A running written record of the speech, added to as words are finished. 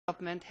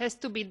development has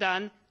to be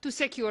done to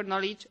secure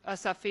knowledge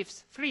as a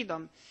fifth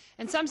freedom.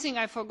 And something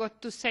I forgot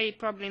to say,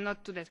 probably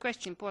not to that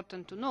question,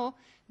 important to know,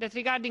 that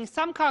regarding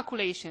some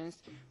calculations,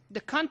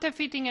 the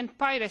counterfeiting and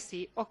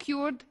piracy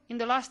occurred in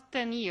the last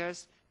 10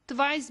 years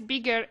twice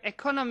bigger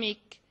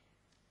economic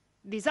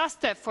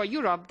disaster for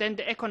Europe than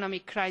the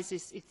economic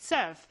crisis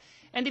itself.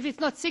 And if it's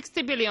not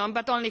 60 billion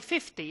but only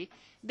 50,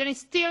 then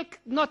it's still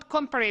not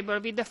comparable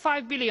with the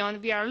 5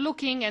 billion we are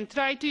looking and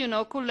try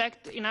to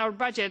collect in our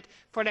budget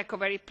for the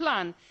recovery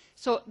plan.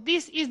 So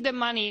this is the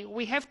money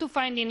we have to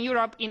find in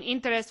Europe in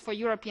interest for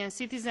European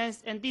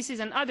citizens, and this is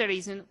another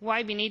reason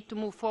why we need to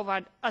move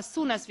forward as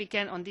soon as we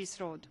can on this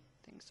road.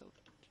 I think so.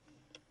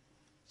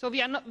 So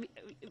we are not,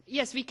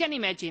 yes, we can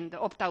imagine the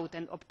opt-out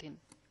and opt-in.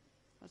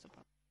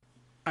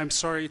 I'm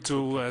sorry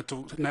to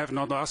have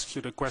not asked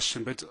you the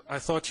question, but I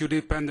thought you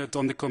depended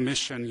on the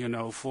Commission,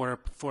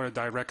 for a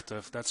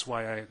directive. That's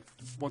why I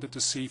wanted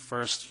to see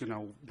first,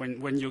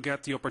 when you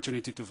get the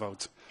opportunity to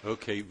vote.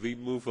 Okay, we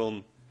move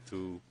on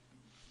to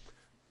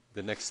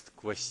the next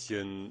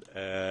question.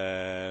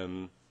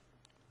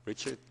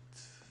 Richard,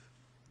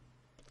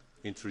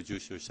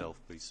 introduce yourself,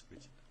 please.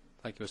 Richard.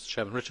 Thank you, Mr.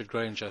 Chairman. Richard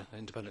Granger,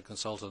 independent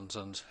consultant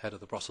and head of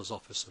the Brussels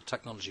office of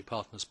Technology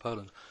Partners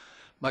Poland.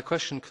 My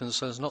question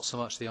concerns not so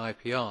much the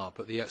IPR,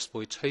 but the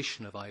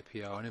exploitation of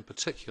IPR, and in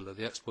particular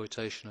the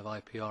exploitation of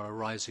IPR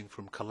arising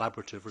from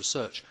collaborative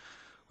research,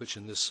 which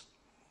in this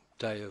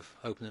day of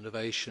open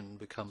innovation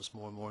becomes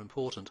more and more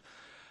important.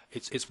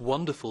 It's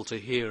wonderful to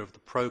hear of the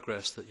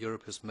progress that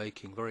Europe is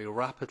making very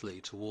rapidly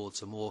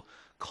towards a more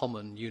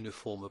common,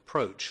 uniform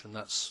approach, and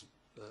that's,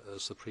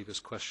 as the previous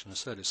questioner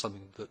said, is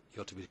something that you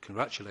ought to be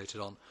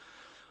congratulated on.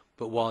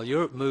 But while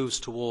Europe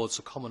moves towards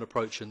a common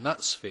approach in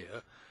that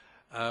sphere,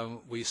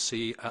 we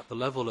see at the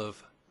level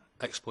of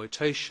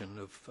exploitation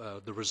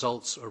of the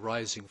results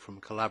arising from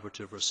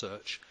collaborative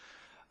research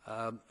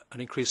an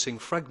increasing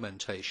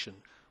fragmentation,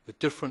 with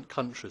different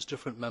countries,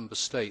 different member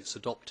states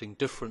adopting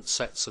different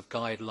sets of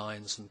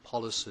guidelines and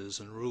policies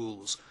and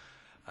rules.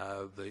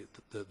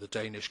 The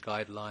Danish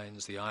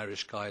guidelines, the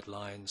Irish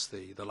guidelines,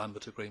 the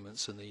Lambert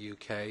agreements in the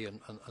UK,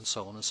 and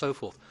so on and so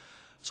forth.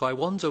 So I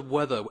wonder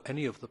whether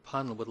any of the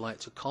panel would like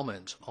to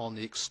comment on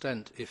the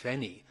extent, if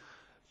any,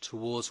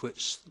 towards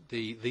which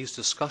these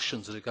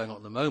discussions that are going on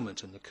at the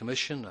moment in the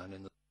Commission and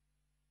in the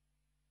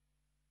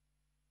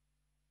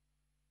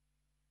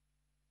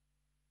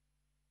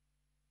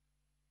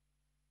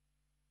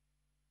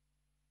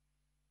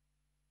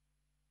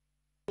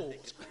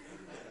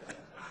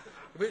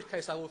in which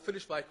case I will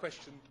finish my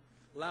question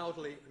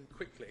loudly and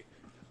quickly,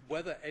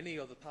 whether any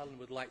of the panel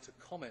would like to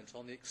comment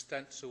on the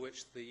extent to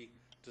which the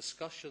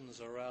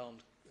discussions around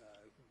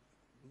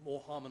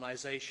more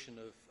harmonisation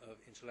of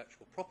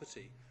intellectual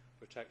property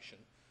protection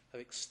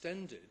have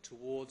extended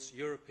towards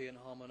European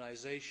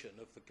harmonisation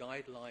of the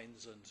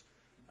guidelines and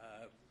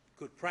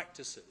good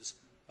practices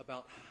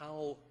about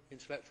how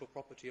intellectual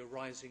property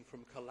arising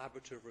from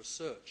collaborative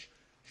research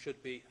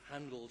should be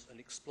handled and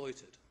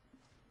exploited.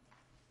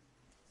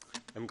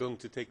 I'm going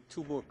to take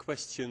two more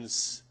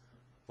questions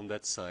on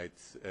that side.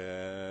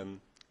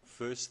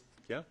 First,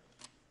 yeah?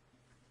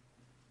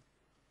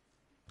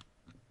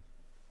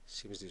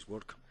 Seems this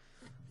work.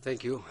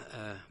 Thank you.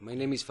 My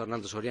name is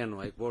Fernando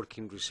Soriano. I work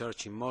in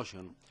Research in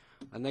Motion.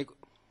 And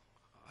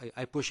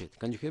I push it.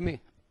 Can you hear me?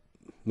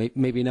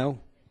 Maybe now?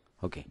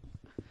 Okay.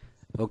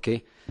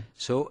 Okay.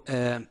 So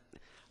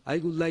I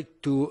would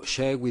like to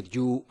share with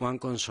you one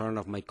concern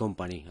of my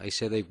company. I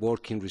said I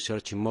work in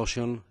Research in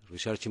Motion.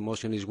 Research in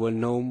Motion is well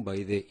known by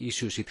the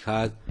issues it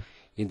had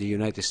in the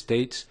United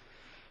States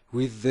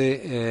with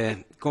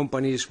the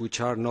companies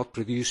which are not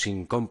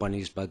producing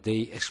companies, but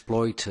they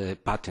exploit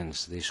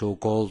patents, the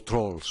so-called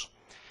trolls.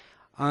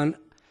 And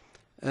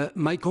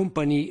my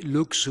company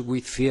looks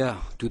with fear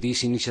to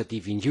this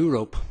initiative in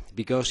Europe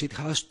because it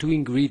has two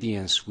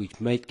ingredients which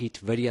make it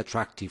very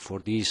attractive for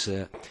these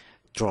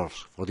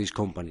trolls, for these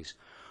companies.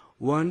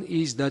 One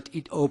is that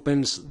it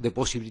opens the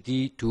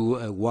possibility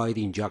to wide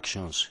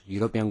injunctions,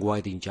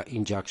 European-wide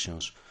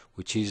injunctions,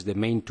 which is the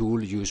main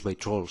tool used by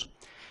trolls.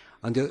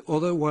 And the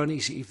other one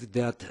is if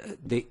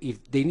the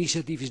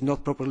initiative is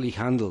not properly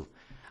handled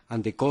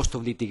and the cost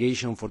of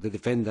litigation for the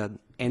defendant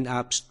ends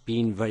up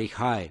being very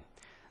high,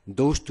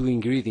 those two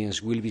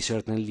ingredients will be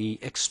certainly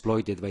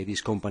exploited by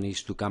these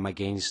companies to come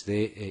against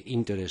the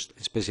interest,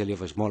 especially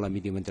of small and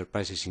medium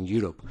enterprises in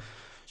Europe.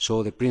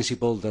 So the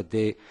principle that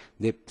the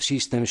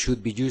system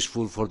should be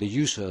useful for the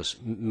users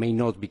may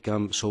not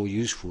become so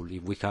useful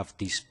if we have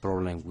this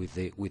problem with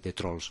the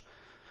trolls.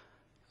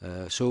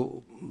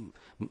 So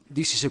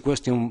this is a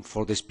question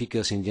for the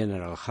speakers in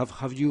general.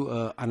 Have you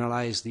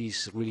analyzed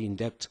this really in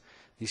depth?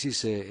 This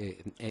is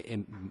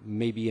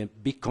maybe a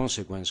big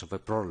consequence of a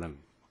problem.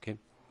 Okay.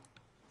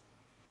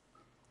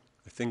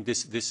 I think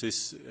this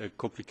is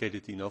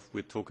complicated enough.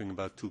 We're talking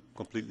about two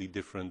completely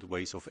different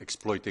ways of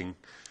exploiting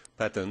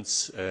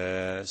patents.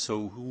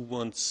 So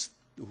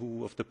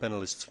who of the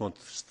panelists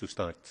wants to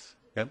start?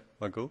 Yeah,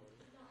 Margot?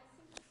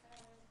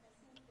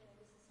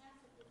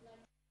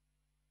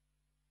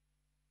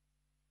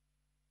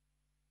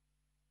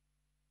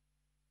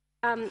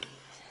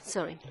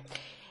 Sorry.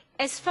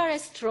 As far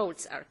as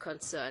trolls are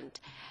concerned,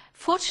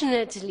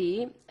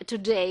 fortunately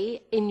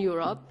today in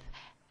Europe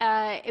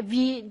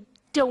we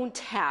don't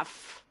have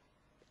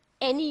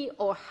any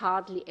or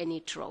hardly any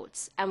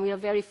trolls, and we are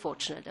very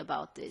fortunate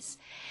about this.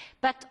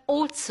 But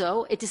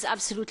also it is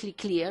absolutely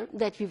clear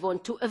that we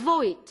want to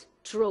avoid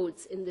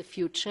trolls in the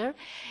future,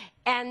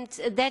 and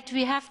that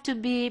we have to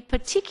be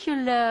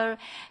particularly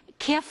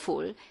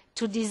careful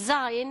to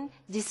design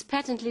this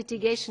patent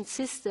litigation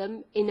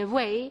system in a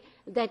way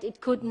that it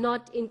could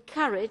not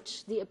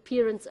encourage the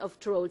appearance of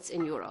trolls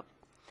in Europe.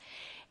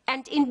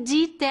 And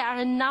indeed there are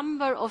a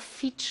number of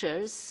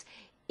features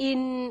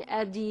in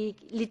the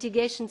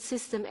litigation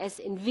system as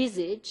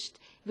envisaged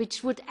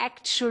which would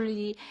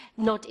actually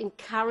not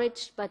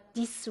encourage but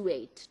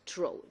dissuade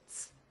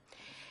trolls.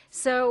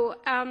 So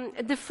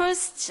the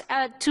first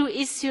two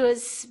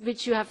issues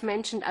which you have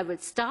mentioned I will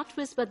start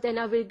with, but then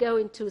I will go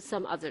into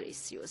some other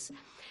issues.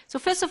 So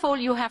first of all,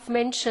 you have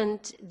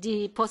mentioned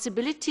the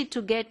possibility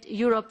to get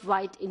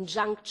Europe-wide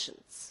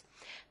injunctions.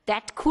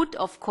 That could,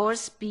 of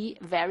course, be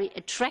very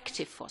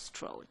attractive for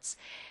trolls.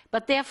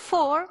 But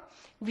therefore,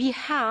 we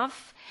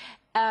have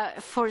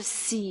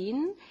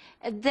foreseen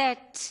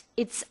that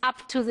it's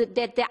up to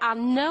that there are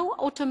no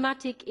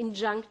automatic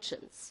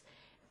injunctions.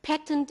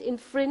 Patent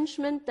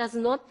infringement does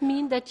not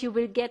mean that you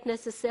will get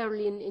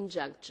necessarily an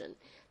injunction.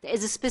 There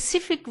is a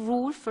specific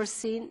rule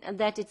foreseen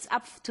that it's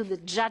up to the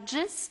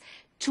judges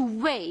to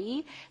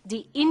weigh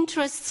the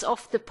interests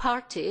of the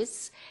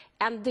parties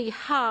and the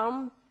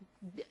harm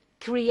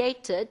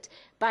created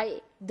by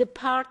the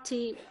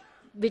party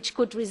which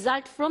could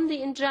result from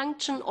the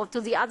injunction, or to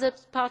the other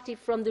party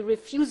from the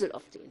refusal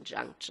of the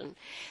injunction.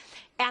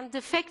 And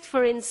the fact,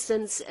 for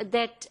instance,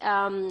 that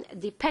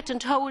the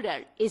patent holder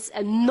is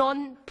a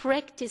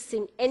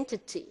non-practicing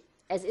entity,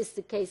 as is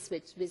the case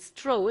with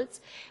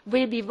trolls,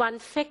 will be one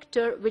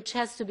factor which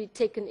has to be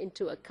taken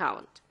into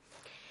account.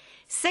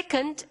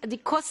 Second, the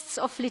costs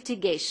of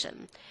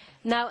litigation.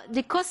 Now,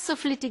 the costs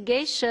of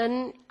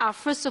litigation are,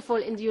 first of all,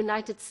 in the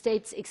United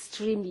States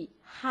extremely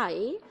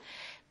high.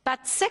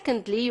 But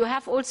secondly, you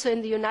have also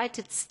in the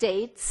United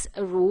States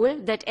a rule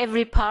that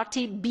every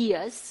party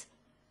bears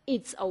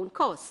its own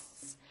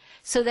costs.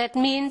 So that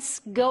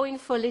means going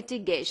for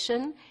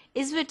litigation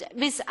is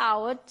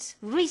without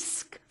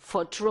risk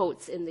for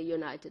trolls in the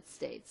United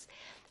States.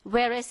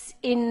 Whereas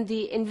in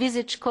the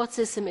envisaged court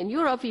system in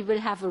Europe, we will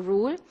have a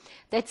rule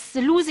that's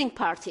the losing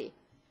party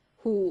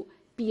who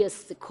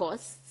bears the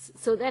costs.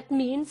 So that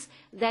means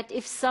that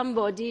if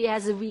somebody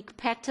has a weak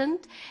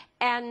patent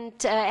and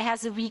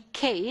has a weak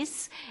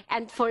case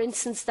and, for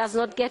instance, does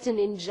not get an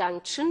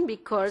injunction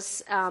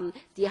because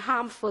the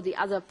harm for the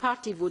other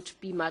party would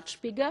be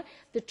much bigger,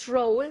 the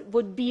troll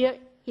would bear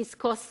his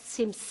costs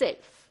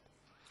himself.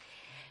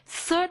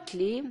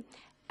 Thirdly,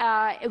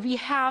 we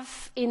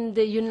have in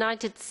the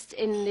United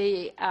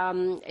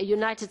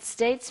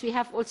States, we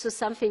have also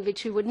something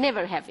which we would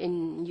never have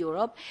in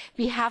Europe.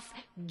 We have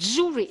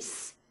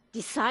juries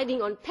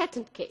deciding on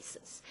patent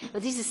cases.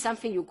 But this is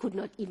something you could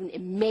not even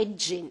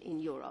imagine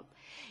in Europe.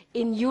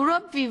 In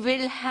Europe, we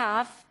will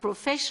have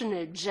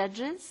professional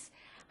judges,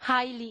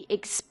 highly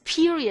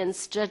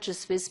experienced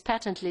judges with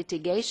patent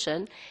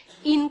litigation,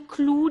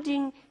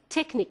 including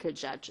technical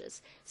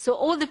judges. So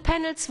all the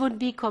panels would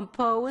be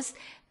composed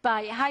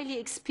by highly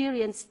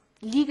experienced,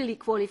 legally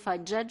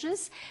qualified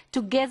judges,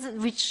 together,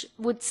 which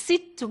would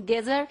sit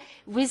together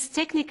with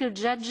technical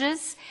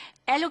judges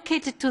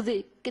allocated to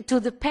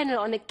the panel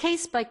on a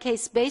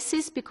case-by-case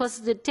basis,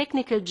 because the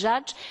technical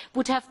judge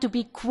would have to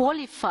be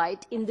qualified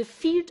in the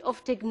field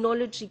of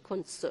technology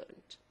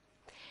concerned.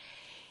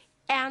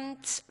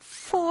 And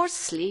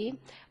fourthly,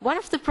 one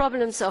of the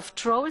problems of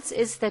trolls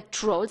is that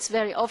trolls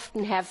very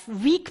often have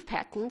weak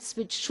patents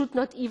which should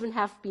not even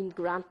have been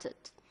granted.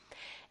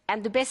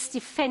 And the best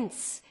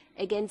defense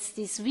against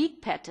these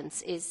weak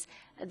patents is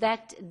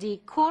that the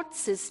court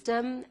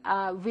system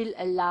will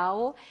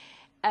allow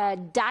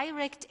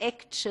direct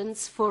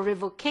actions for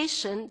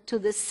revocation to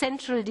the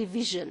central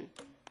division.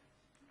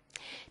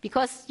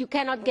 Because you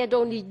cannot get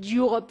only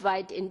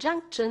Europe-wide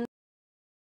injunctions,